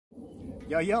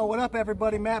Yo, what up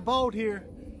everybody? Matt Bold here.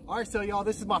 Alright, so y'all,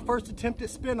 this is my first attempt at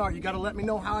spin art. You gotta let me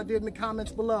know how I did in the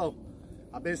comments below.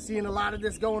 I've been seeing a lot of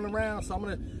this going around, so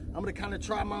I'm gonna kind of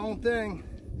try my own thing.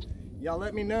 Y'all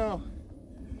let me know.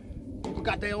 People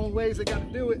got their own ways they gotta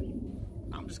do it.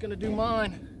 I'm just gonna do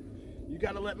mine. You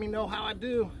gotta let me know how I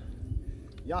do.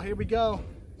 Y'all, here we go.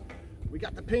 We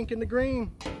got the pink and the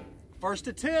green. First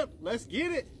attempt, let's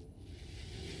get it.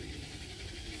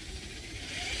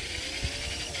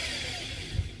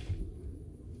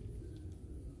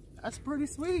 That's pretty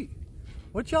sweet.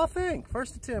 What y'all think?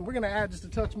 First attempt. We're gonna add just a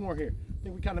touch more here. I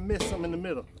think we kind of missed some in the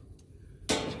middle.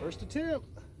 First attempt.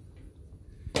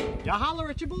 Y'all holler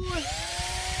at your boy.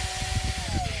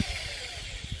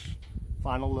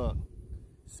 Final look.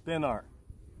 Spin art.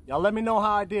 Y'all let me know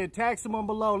how I did. Tag someone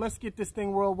below. Let's get this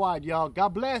thing worldwide, y'all. God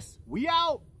bless. We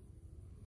out.